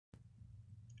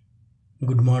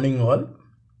Good morning, all.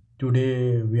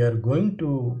 Today we are going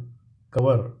to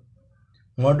cover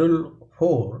Module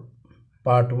 4,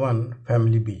 Part 1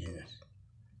 Family Business.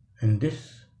 In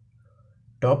this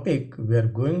topic, we are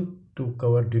going to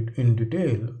cover in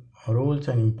detail roles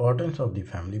and importance of the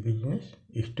family business,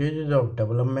 stages of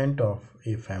development of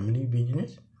a family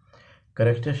business,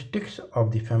 characteristics of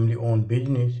the family owned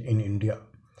business in India,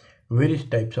 various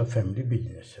types of family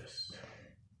businesses,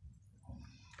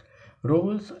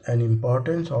 roles and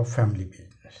importance of family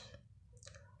business.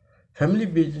 Family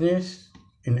business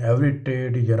in every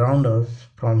trade is around us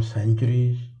from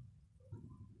centuries,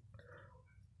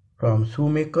 from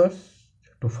shoemakers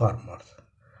to farmers.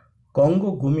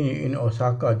 Kongo Gumi in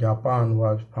Osaka, Japan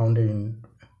was founded in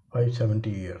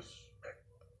 570 years.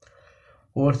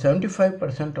 Over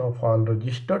 75% of all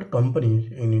registered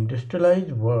companies in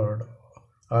industrialized world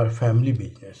are family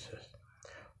businesses.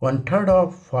 One third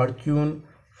of Fortune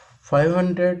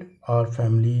 500 are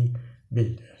family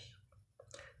business.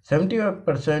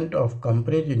 75% of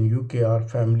companies in UK are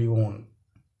family owned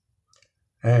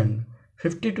and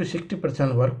 50 to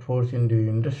 60% workforce in the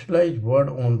industrialized world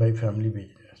owned by family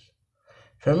business.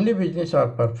 Family business are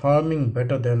performing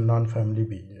better than non-family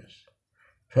business.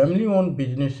 Family owned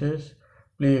businesses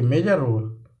play a major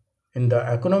role in the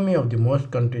economy of the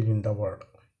most countries in the world.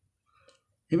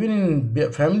 Even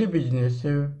in family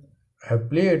businesses have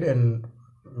played and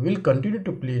will continue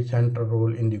to play a central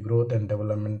role in the growth and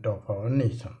development of our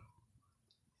nation.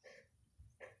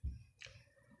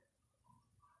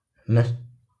 Next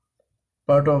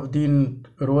part of the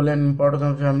role and importance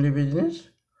of family business.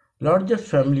 Largest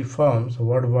family firms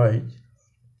worldwide,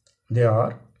 they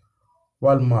are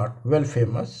Walmart, well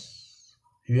famous,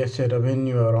 USA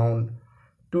revenue around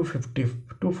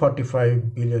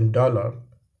 245 billion dollar,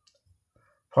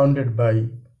 founded by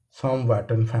Sam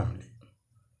Walton family.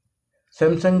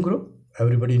 Samsung Group,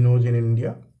 everybody knows in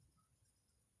India,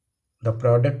 the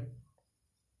product,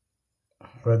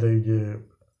 whether it is a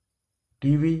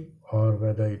TV or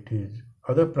whether it is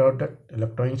other product,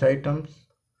 electronics items,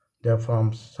 they are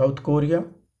from South Korea,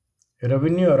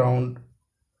 revenue around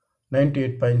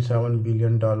 $98.7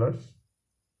 billion,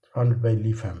 founded by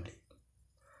Lee family.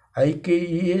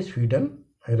 IKEA Sweden,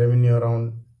 revenue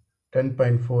around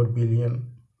 10.4 billion,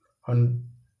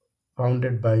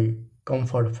 founded by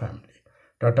Comfort family.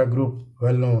 Tata Group,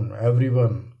 well known,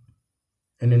 everyone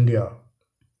in India.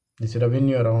 This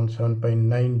revenue around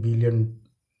 $7.9 billion,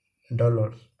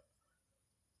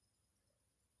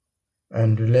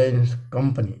 and Reliance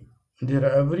Company.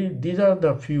 These are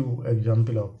the few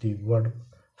example of the word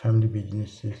family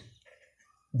businesses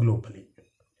globally.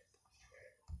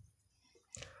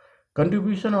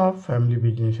 Contribution of family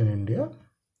business in India.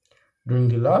 During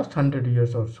the last 100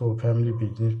 years or so, family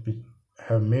business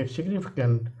have made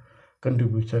significant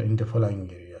contribution in the following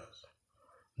areas.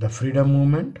 The freedom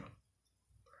movement,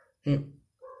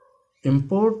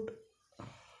 import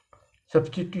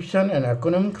substitution and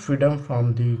economic freedom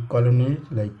from the colonies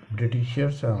like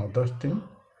Britishers and other things.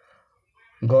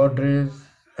 Godrej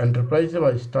enterprise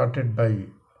was started by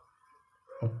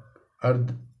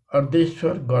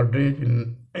Ardeshwar Godrej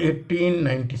in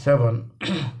 1897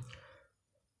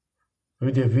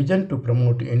 with a vision to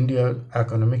promote India's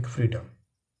economic freedom.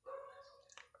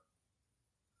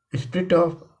 Spirit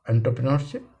of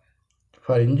entrepreneurship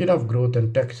for engine of growth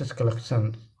and taxes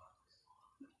collections.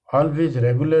 Always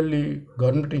regularly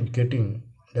government is getting,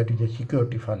 that is a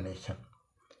security for nation.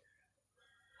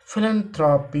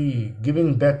 Philanthropy,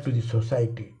 giving back to the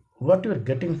society. What you are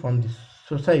getting from the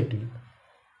society,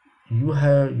 you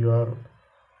have your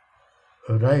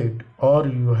right, or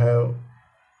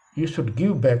you should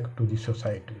give back to the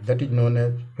society. That is known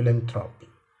as philanthropy.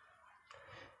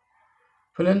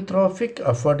 Philanthropic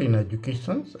effort in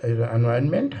education,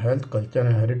 environment, health, culture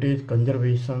and heritage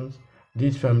conservation.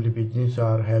 These family businesses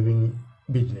are having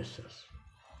businesses.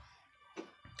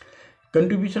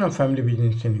 Contribution of family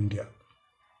business in India.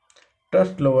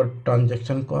 Trust lower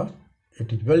transaction cost.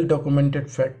 It is well documented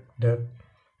fact that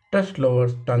trust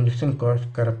lowers transaction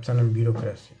cost, corruption and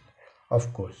bureaucracy.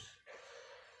 Of course,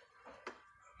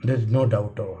 there is no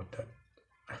doubt about that.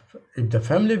 If the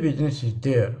family business is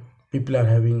there, people are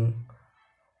having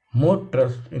more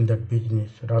trust in that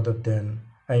business rather than,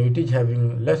 and it is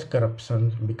having less corruption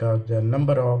because the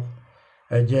number of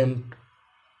agent,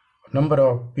 number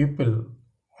of people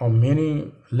on many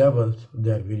levels,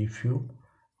 they are very few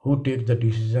who take the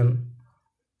decision,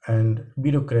 and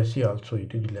bureaucracy also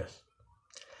it is less.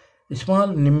 Small,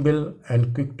 nimble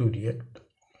and quick to react,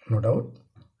 no doubt.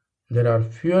 There are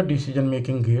fewer decision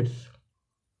making gates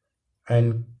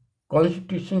and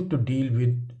constitution to deal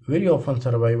with. Very often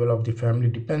survival of the family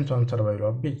depends on survival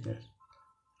of business.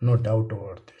 no doubt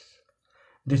over this.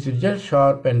 This results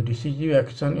sharp and decisive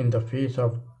action in the face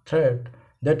of threat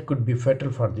that could be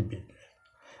fatal for the business.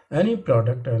 Any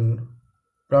product and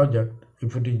project,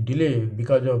 if it is delayed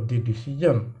because of the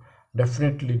decision,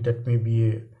 definitely that may be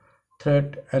a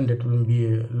threat and it will be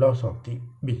a loss of the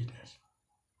business.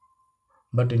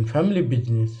 But in family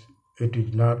business, it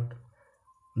is not.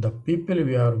 The people,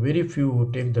 we are very few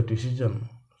who take the decision.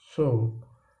 So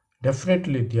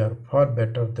definitely they are far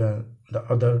better than the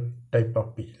other type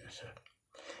of business.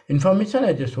 Information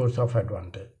as a source of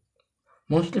advantage.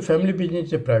 Mostly family business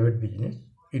is a private business.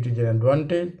 It is an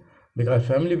advantage because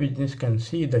family business can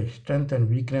see the strength and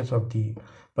weakness of the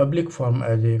public firm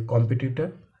as a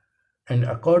competitor and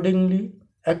accordingly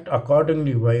act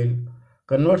accordingly, while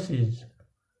converse is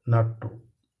not true.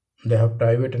 They have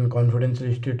private and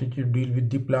confidential strategy to deal with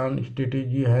the plan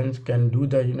strategy, hence can do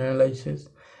the analysis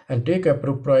and take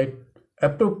appropriate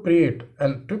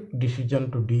and quick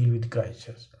decision to deal with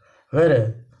crisis.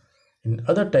 Whereas in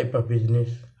other type of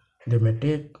business, they may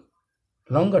take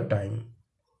longer time,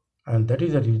 and that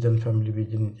is the reason family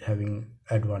business is having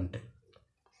advantage.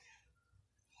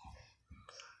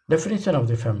 Definition of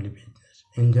the family business.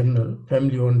 In general,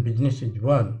 family-owned business is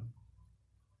one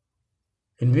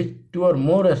in which two or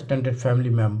more extended family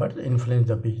members influence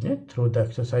the business through the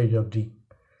exercise of the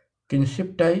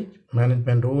kinship ties,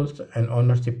 management roles, and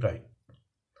ownership right,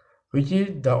 which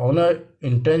is the owner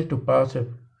intends to pass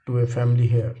to a family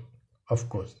heir, of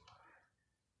course.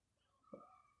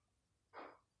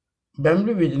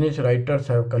 Family business writers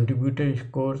have contributed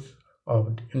scores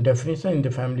of definition in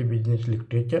the family business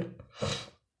literature,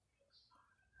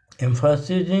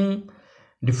 emphasizing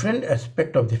different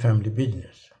aspects of the family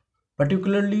business,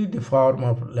 particularly the form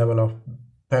of level of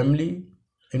family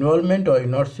involvement or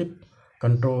ownership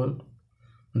control,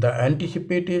 the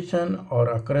anticipation or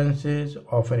occurrences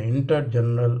of an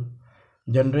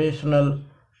intergenerational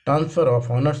transfer of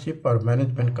ownership or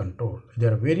management control.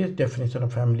 There are various definitions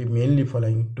of family, mainly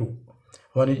following two.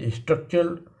 One is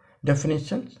structural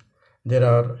definitions. There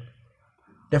are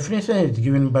definitions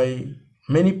given by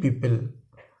many people.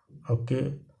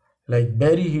 Okay, like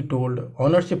Barry, he told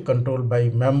ownership control by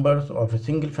members of a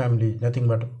single family is nothing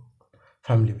but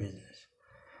family business.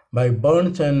 By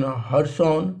Burns and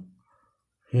Hershon,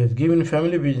 he has given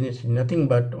family business is nothing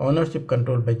but ownership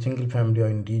control by single family or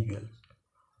individuals.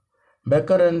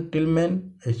 Becker and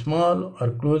Tillman, a small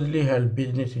or closely held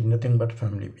business is nothing but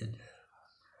family business.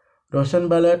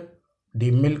 Rosenblatt,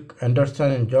 D. Milk,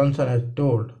 Anderson and Johnson has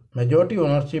told majority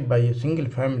ownership by a single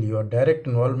family or direct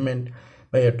involvement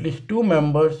by at least two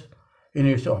members in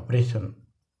its operation.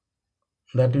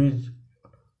 That is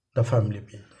the family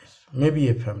business, maybe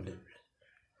a family business.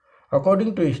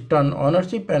 According to Stern,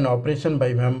 ownership and operation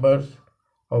by members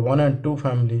of one and two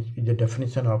families is the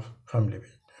definition of family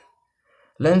business.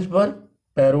 Landsberg,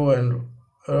 Perot and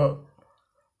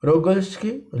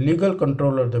Rogalski, legal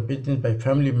control of the business by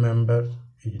family members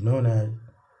is known as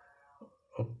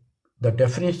the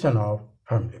definition of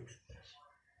family business.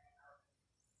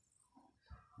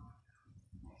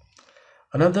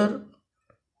 Another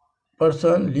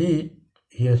person, Lee,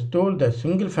 he has told that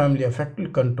single family effectively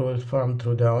controls firm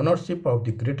through the ownership of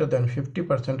the greater than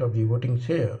 50% of the voting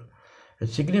share. A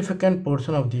significant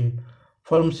portion of the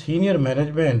firm's senior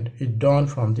management is drawn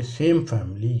from the same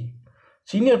family.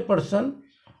 Senior person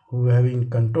who having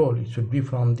control, it should be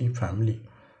from the family.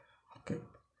 Okay.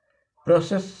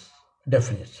 Process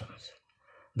definitions.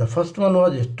 The first one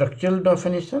was a structural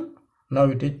definition. Now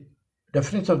it is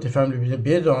definition of the family business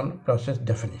based on process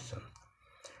definition.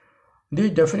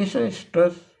 This definition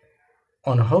stress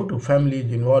on how to family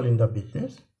is involved in the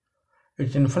business.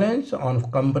 Its influence on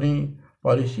company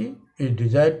policy is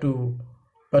desired to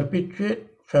perpetuate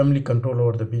family control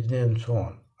over the business and so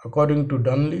on. According to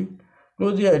Donnelly,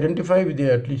 closely identified with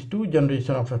at least two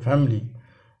generations of a family,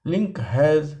 link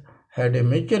has had a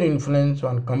major influence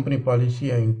on company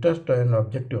policy and interest and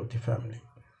objective of the family.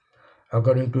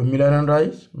 According to Miller and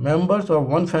Rice, members of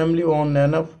one family own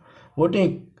enough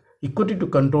voting equity to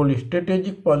control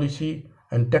strategic policy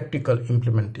and tactical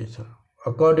implementation.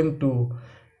 According to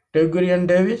Tagore and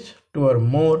Davis, two or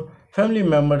more family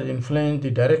members influence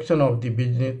the direction of the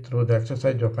business through the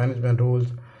exercise of management roles,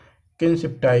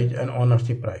 kinship ties, and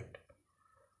ownership right.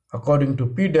 According to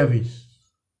P. Davis,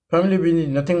 family business is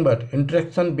nothing but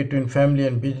interaction between family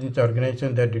and business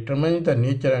organization that determines the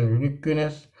nature and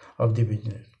uniqueness of the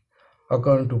business.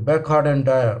 According to Beckhard and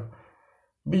Dyer,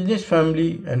 business,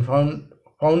 family, and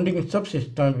founding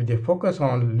subsystems with a focus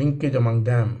on linkage among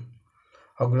them.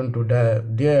 According to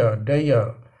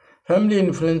Dyer, family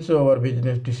influence over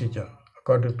business decision.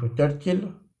 According to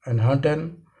Churchill and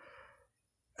Hutton,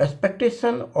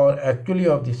 expectation or actually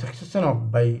of the succession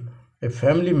of by a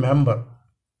family member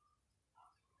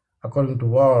according to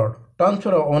Ward,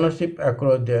 transfer of ownership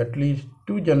across the at least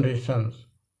two generations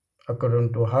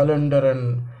according to Hollander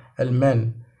and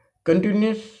Ellman,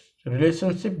 continuous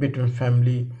relationship between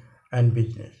family and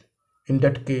business. In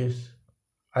that case,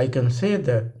 I can say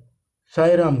that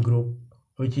Sairam Group,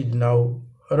 which is now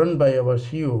run by our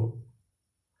CEO,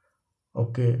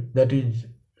 okay, that is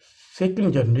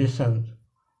second generation.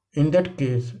 In that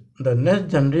case, the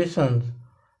next generations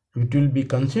it will be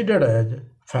considered as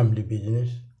family business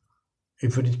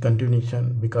if it is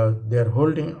continuation because they are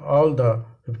holding all the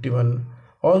 51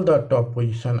 all the top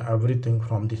position everything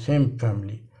from the same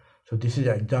family. So this is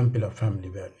an example of family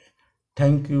business.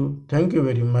 Thank you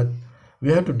very much.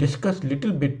 We have to discuss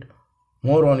little bit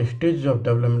more on stages of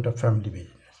development of family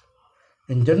business.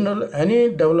 In general, any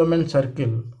development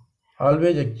circle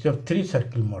always exists three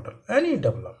circle model, any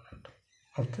development,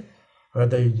 okay,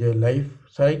 whether it's a life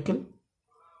cycle,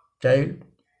 child,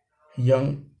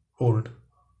 young, old,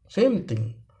 same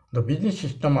thing. The business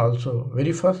system also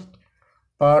very first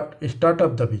part start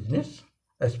of the business,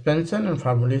 expansion and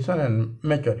formulation and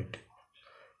maturity.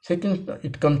 Second,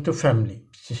 it comes to family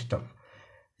system.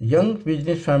 Young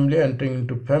business family entering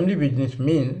into family business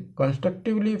means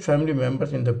constructively family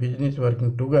members in the business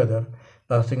working together,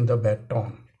 passing the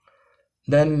baton.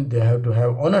 Then they have to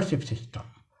have ownership system.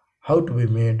 How to be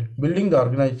made, building the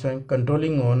organization,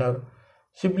 controlling owner,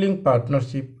 sibling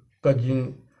partnership,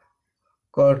 cousin,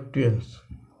 courtiers.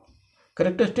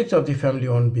 Characteristics of the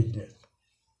family-owned business.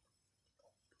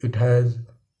 It has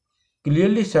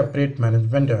clearly separate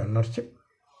management and ownership,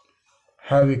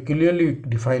 have a clearly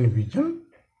defined vision,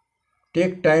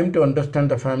 take time to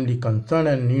understand the family concern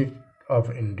and needs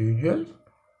of individuals,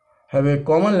 have a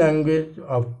common language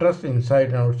of trust inside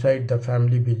and outside the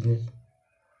family business,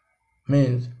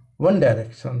 means one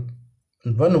direction,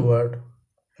 one word,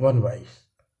 one voice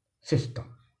system.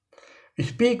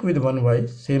 Speak with one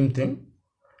voice, same thing,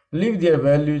 live their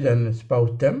values and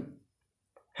espouse them,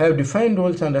 have defined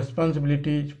roles and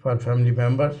responsibilities for family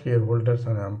members, shareholders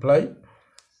and employees,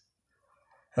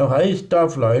 have high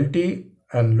staff loyalty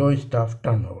and low staff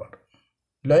turnover.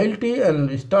 Loyalty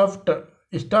and staff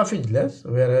is less,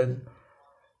 whereas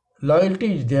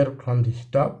loyalty is there from the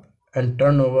staff and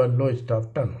turnover, low staff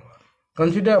turnover.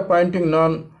 Consider appointing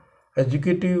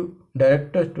non-executive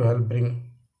directors to help bring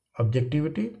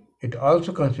objectivity. It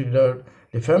also considered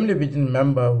the family business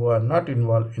member who are not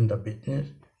involved in the business.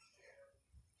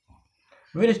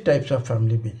 Various types of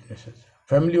family businesses.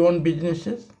 Family-owned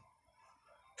businesses,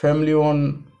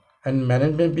 family-owned and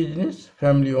management business,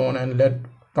 family-owned and led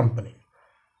company.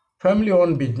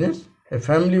 Family-owned business, a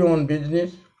family-owned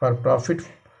business for profit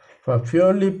for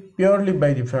purely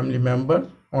by the family members,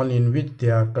 only in which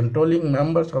they are controlling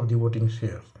members of the voting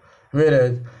shares.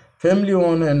 Whereas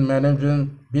family-owned and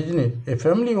management business, a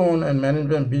family-owned and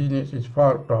management business is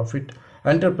for profit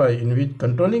enterprise in which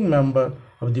controlling member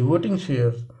of the voting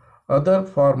shares, other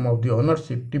form of the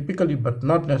ownership, typically but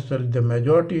not necessarily the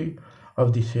majority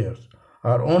of the shares,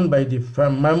 are owned by the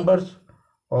members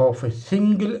of a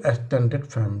single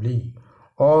extended family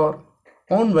or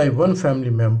owned by one family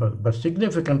member but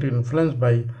significantly influenced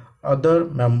by other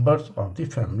members of the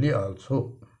family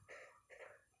also.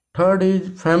 Third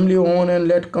is family-owned and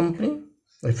led company.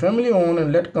 A family-owned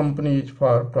and led company is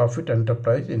for profit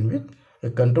enterprise in which a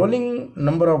controlling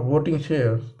number of voting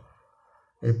shares,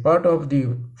 a part of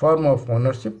the form of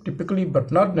ownership, typically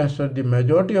but not necessarily the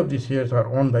majority of the shares are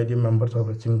owned by the members of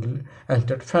a single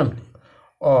extended family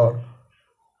or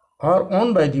are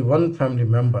owned by the one family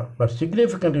member but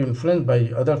significantly influenced by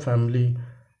other family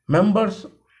members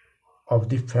of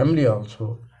the family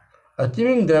also.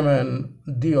 Achieving them and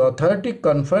the authority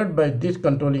conferred by this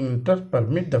controlling interest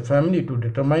permit the family to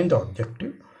determine the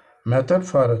objective, method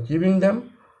for achieving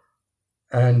them,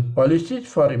 and policies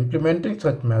for implementing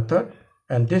such method.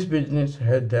 And this business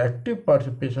has the active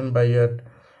participation by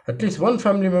at least one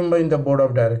family member in the board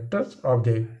of directors of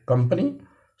the company,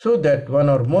 so that one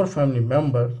or more family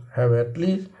members have at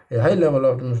least a high level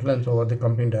of influence over the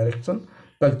company direction,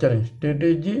 culture and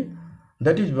strategy.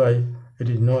 That is why it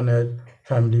is known as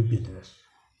family business.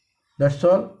 That's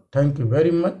all. Thank you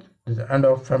very much. This is the end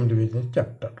of family business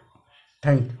chapter.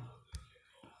 Thank you.